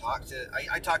haven't talked to,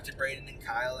 I talked to Braden and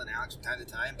Kyle and Alex from time to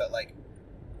time, but like,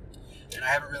 and I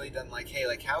haven't really done like, hey,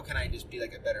 like, how can I just be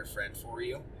like a better friend for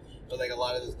you? But like a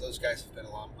lot of those guys have been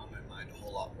on my mind a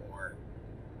whole lot more,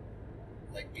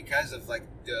 like because of like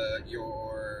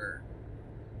your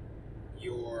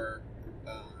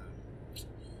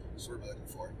what am I looking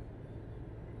for?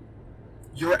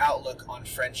 Your outlook on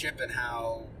friendship and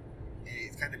how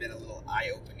it's kind of been a little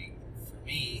eye-opening for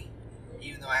me,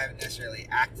 even though I haven't necessarily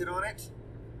acted on it.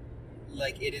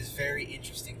 Like, it is very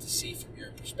interesting to see from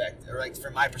your perspective, or like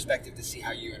from my perspective, to see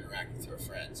how you interact with your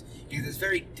friends, because it's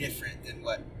very different than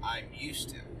what I'm used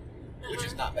to, which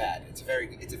is not bad. It's a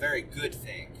very good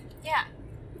thing. Yeah.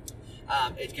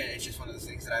 It's just one of those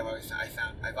things that I've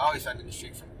always found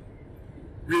interesting from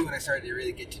really when I started to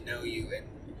really get to know you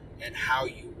and how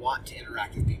you want to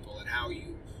interact with people and how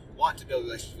you want to build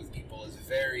relationships with people is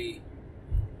very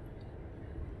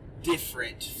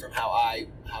different from how I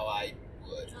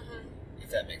would, if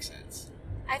that makes sense.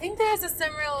 I think there's a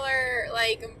similar,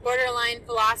 like, borderline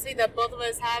philosophy that both of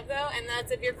us have, though, and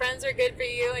that's if your friends are good for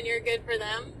you and you're good for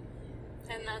them,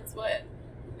 then that's what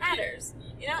matters.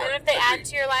 You know, and if they add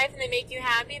to your life and they make you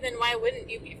happy, then why wouldn't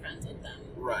you be friends with them?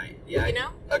 Right. Yeah. You know?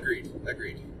 Agreed.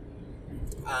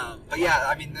 But yeah,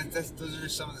 I mean, those are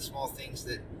some of the small things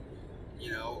that,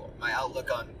 you know, my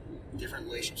outlook on different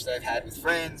relationships that I've had with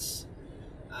friends,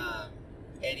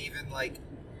 and even like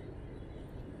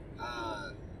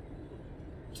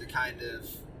to kind of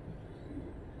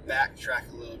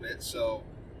backtrack a little bit. So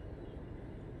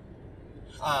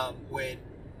when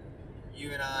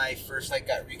you and I first like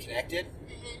got reconnected,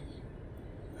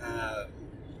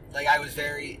 like I was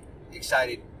very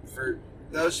excited. For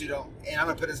those who don't, and I'm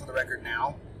gonna put this on the record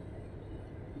now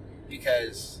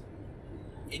because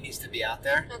it needs to be out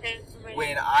there. Okay.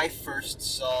 When I first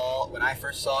saw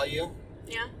you,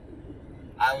 yeah,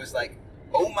 I was like,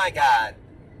 oh my god,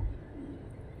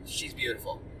 she's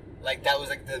beautiful. Like that was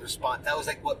like the response. That was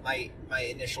like what my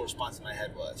initial response in my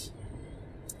head was.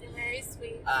 You're very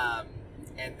sweet.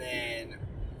 And then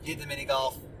did the mini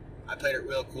golf. I played it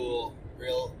real cool,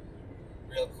 real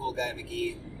cool guy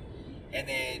McGee. And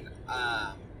then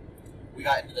we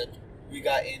got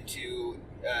into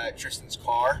Tristan's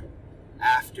car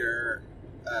after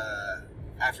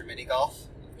mini golf.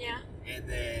 Yeah. And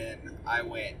then I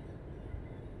went,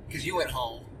 because you went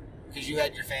home, because you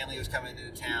had your family was coming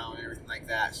into town and everything like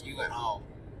that. So you went home,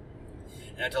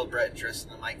 and I told Brett and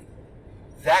Tristan, I'm like,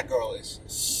 that girl is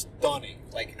stunning.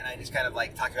 Like, and I just kind of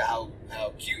like talked about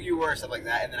how cute you were, stuff like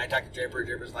that. And then I talked to Draper.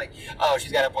 Draper's like, oh,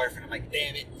 she's got a boyfriend. I'm like,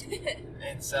 damn it.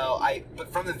 And so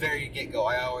but from the very get-go,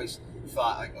 I always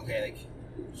thought like, okay, like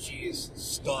she is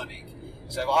stunning.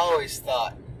 So I've always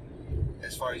thought,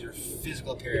 as far as your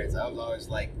physical appearance, I was always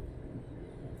like,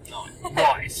 oh,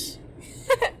 nice.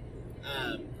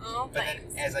 Oh, but thanks.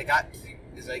 then as I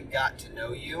got to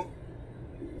know you,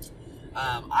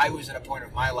 I was at a point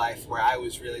of my life where I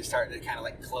was really starting to kind of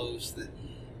like close the,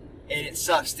 and it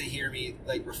sucks to hear me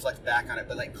like reflect back on it,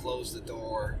 but like close the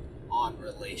door on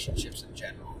relationships in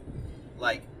general.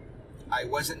 Like, I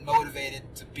wasn't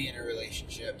motivated to be in a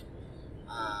relationship.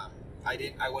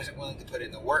 I wasn't willing to put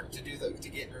in the work to get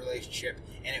in a relationship,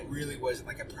 and it really wasn't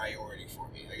like a priority for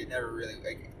me. Like, it never really,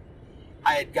 like,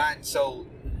 I had gotten so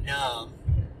numb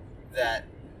that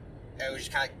I was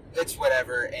just kind of like, it's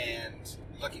whatever. And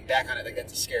looking back on it, like,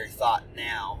 that's a scary thought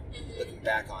now, looking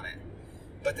back on it.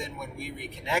 But then when we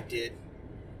reconnected,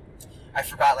 I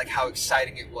forgot like how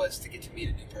exciting it was to get to meet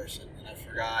a new person, and I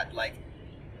forgot like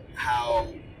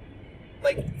how,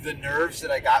 like, the nerves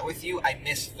that I got with you, I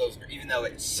miss those, even though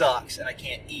it sucks and I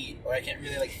can't eat or I can't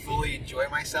really like fully enjoy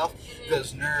myself.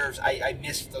 Those nerves, I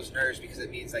miss those nerves because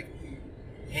it means like,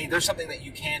 hey, there's something that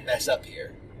you can mess up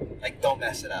here. Like, don't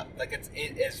mess it up. Like,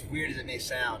 it as weird as it may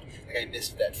sound, like I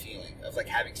missed that feeling of like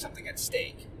having something at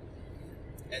stake.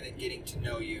 And then getting to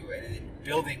know you and then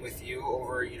building with you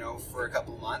over, you know, for a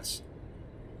couple of months.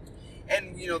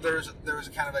 And, you know, there was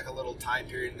kind of like a little time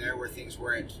period in there where things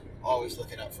weren't always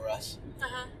looking up for us.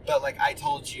 But like I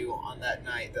told you on that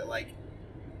night that like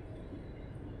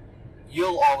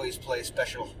you'll always play a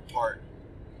special part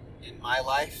in my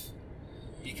life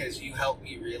because you helped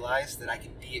me realize that I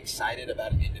can be excited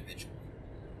about an individual.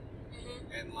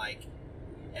 And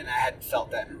I hadn't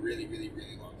felt that in a really, really,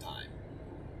 really long time.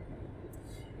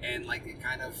 And like it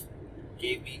kind of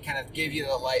gave you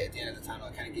the light at the end of the tunnel.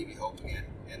 It kind of gave you hope again.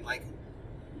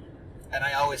 And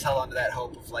I always held on to that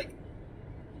hope of like,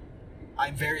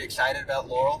 I'm very excited about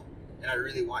Laurel, and I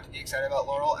really want to be excited about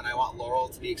Laurel, and I want Laurel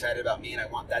to be excited about me, and I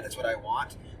want that. That's what I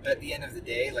want. But at the end of the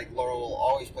day, like, Laurel will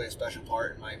always play a special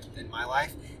part in my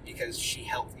life because she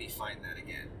helped me find that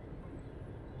again.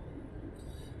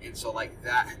 And so, like,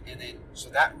 that, and then, so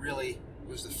that really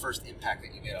was the first impact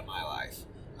that you made on my life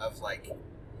of, like,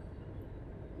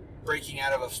 breaking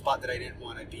out of a spot that I didn't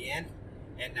want to be in,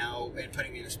 and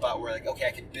putting me in a spot where, like, okay,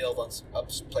 I can build on a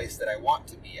place that I want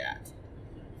to be at.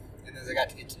 And as I got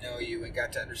to get to know you and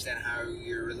got to understand how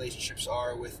your relationships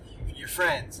are with your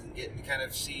friends and getting to kind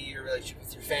of see your relationship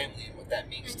with your family and what that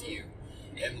means to you.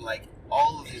 And, like,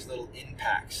 all of these little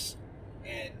impacts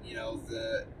and, you know,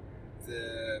 the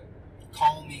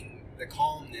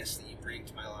calmness that you bring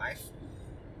to my life,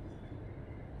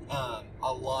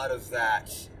 a lot of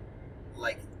that,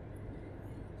 like,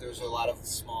 there's a lot of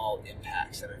small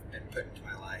impacts that have been put into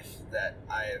my life that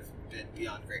I have been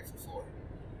beyond grateful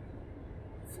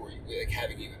for you, like,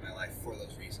 having you in my life for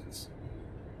those reasons.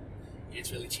 And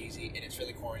it's really cheesy and it's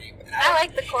really corny. And I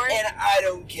like the corny. And I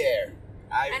don't care.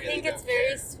 I really think it's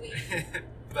very sweet.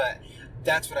 But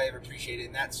that's what I have appreciated.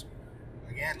 And that's,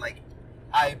 again, like,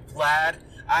 I'm glad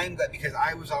because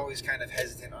I was always kind of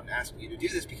hesitant on asking you to do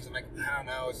this because I'm like, I don't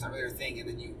know, it's not really your thing. And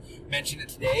then you mentioned it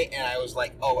today, and I was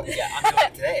like, oh, yeah, I'm doing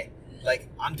it today. Like,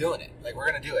 I'm doing it. Like, we're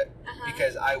going to do it.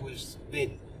 Because I was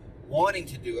been wanting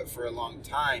to do it for a long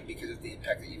time because of the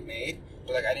impact that you made.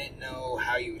 But, like, I didn't know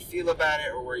how you would feel about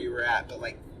it or where you were at. But,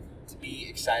 like, to be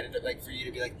excited, like, for you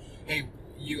to be like, hey,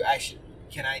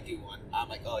 can I do one? I'm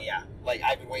like, oh, yeah. Like,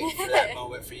 I've been waiting for that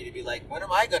moment for you to be like, when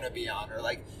am I going to be on? Or,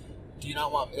 like, do you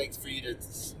not want me, like, for you to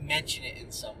mention it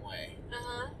in some way?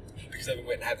 Because I've been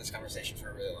waiting to have this conversation for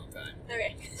a really long time.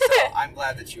 Okay. So I'm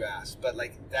glad that you asked. But,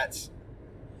 like,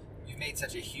 you've made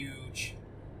such a huge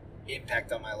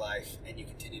impact on my life, and you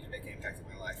continue to make an impact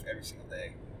on my life every single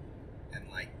day. And,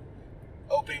 like,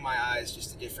 opening my eyes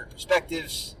just to different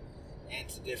perspectives and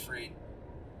to different,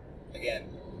 again,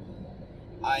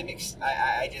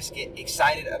 I just get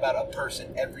excited about a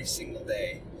person every single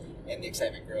day, and the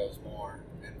excitement grows more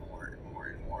and more and more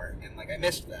and more. And, like, I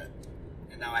missed that,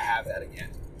 and now I have that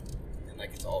again. And,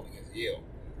 like, it's all because of you.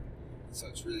 So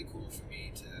it's really cool for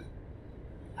me to,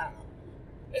 I don't know.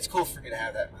 It's cool for me to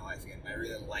have that in my life again. I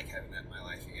really like having that in my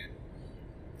life again.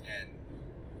 And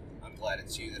I'm glad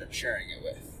it's you that I'm sharing it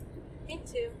with. Me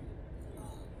too.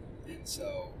 And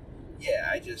so,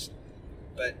 yeah,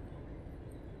 but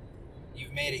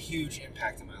you've made a huge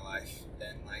impact in my life.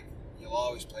 And, like, you'll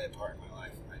always play a part in my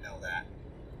life. I know that.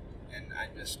 And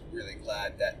I'm just really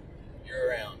glad that you're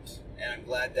around. And I'm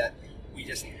glad that we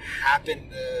just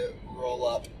happened to roll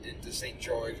up into St.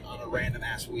 George on a random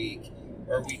ass week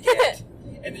or weekend.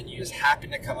 And then you just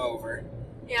happened to come over.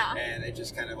 Yeah. And it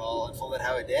just kind of all unfolded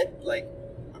how it did. Like,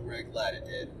 I'm really glad it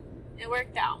did. It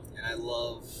worked out. And I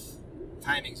love,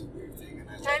 timing's a weird thing.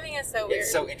 And Timing is so weird.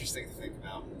 It's so interesting to think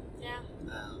about. Yeah.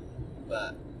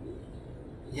 But,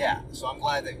 yeah. So I'm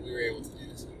glad that we were able to do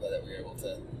this. I'm glad that we were able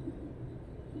to,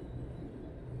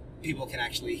 people can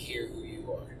actually hear who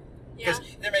you are. Because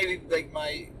there may be, like,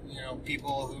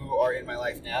 people who are in my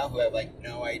life now who have, like,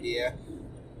 no idea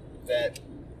that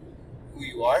who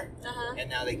you are, and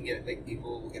now they can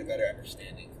people will get a better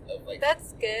understanding of, like,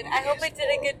 that's good. I hope I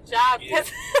did a good job.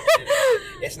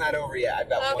 It's not over yet. I've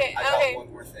got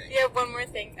one more thing. You have one more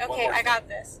thing. Okay, I got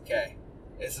this. Okay,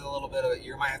 this is a little bit of it.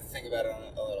 You might have to think about it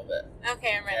a little bit.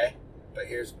 Okay, I'm ready. Okay? But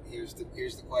here's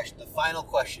the question, the final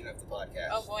question of the podcast.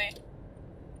 Oh boy.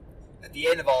 At the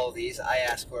end of all of these, I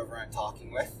ask whoever I'm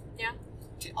talking with. Yeah.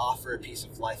 To offer a piece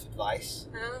of life advice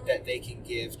that they can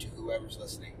give to whoever's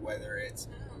listening, whether it's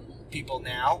people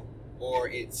now or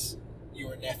it's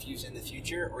your nephews in the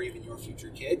future or even your future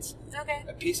kids. Okay.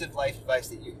 A piece of life advice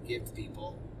that you can give to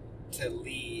people to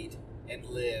lead and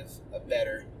live a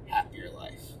better, happier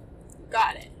life.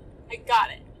 Got it. I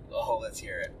got it. Oh, let's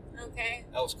hear it. Okay.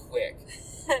 That was quick.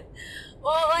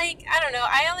 Well, like, I don't know.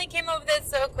 I only came up with it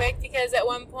so quick because at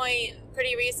one point,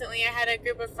 pretty recently, I had a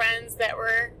group of friends that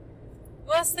were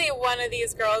mostly one of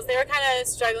these girls. They were kind of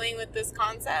struggling with this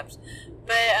concept.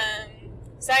 But,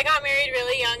 so I got married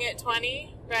really young at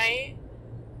 20, right?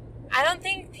 I don't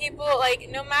think people, like,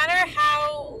 no matter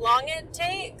how long it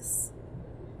takes,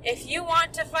 if you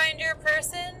want to find your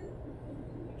person,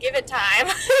 give it time.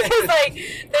 Because,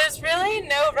 like, there's really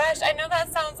no rush. I know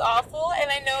that sounds awful,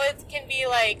 and I know it can be,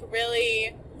 like,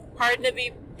 really hard to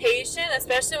be patient,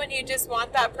 especially when you just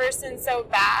want that person so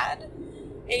bad,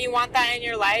 and you want that in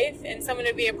your life, and someone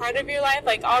to be a part of your life,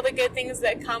 like, all the good things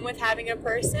that come with having a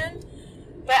person.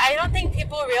 But I don't think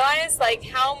people realize, like,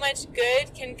 how much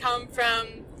good can come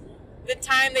from the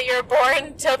time that you're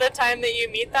born till the time that you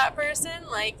meet that person.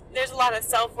 Like, there's a lot of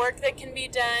self-work that can be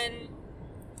done.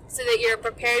 so that you're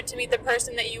prepared to meet the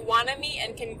person that you want to meet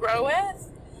and can grow with.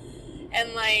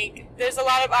 And, like, there's a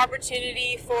lot of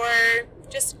opportunity for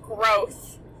just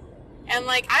growth. And,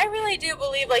 like, I really do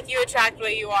believe, like, you attract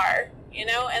what you are, you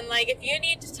know? And, like, if you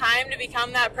need time to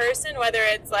become that person, whether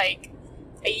it's, like,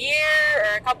 a year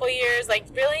or a couple years, like,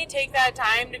 really take that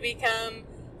time to become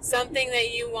something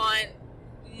that you want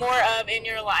more of in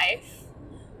your life.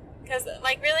 Because,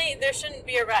 like, really, there shouldn't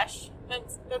be a rush.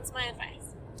 That's my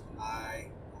advice. I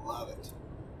love it.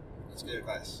 That's good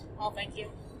advice. Well, thank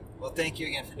you. Well, thank you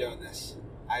again for doing this.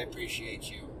 I appreciate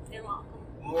you. You're welcome.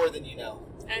 More than you know.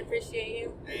 I appreciate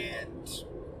you. And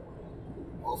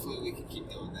hopefully we can keep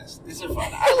doing this. These are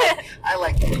fun. I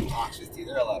like doing talks with you.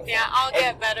 They're a lot of fun. Yeah, I'll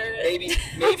get better. Maybe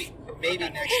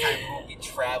next time we won't be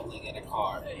traveling in a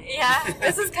car. Yeah,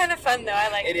 this is kind of fun though. I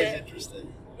like it. It is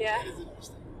interesting. Yeah. It is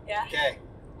interesting. Yeah. Okay.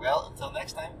 Well, until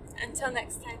next time. Until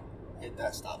next time. Hit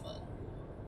that stop button.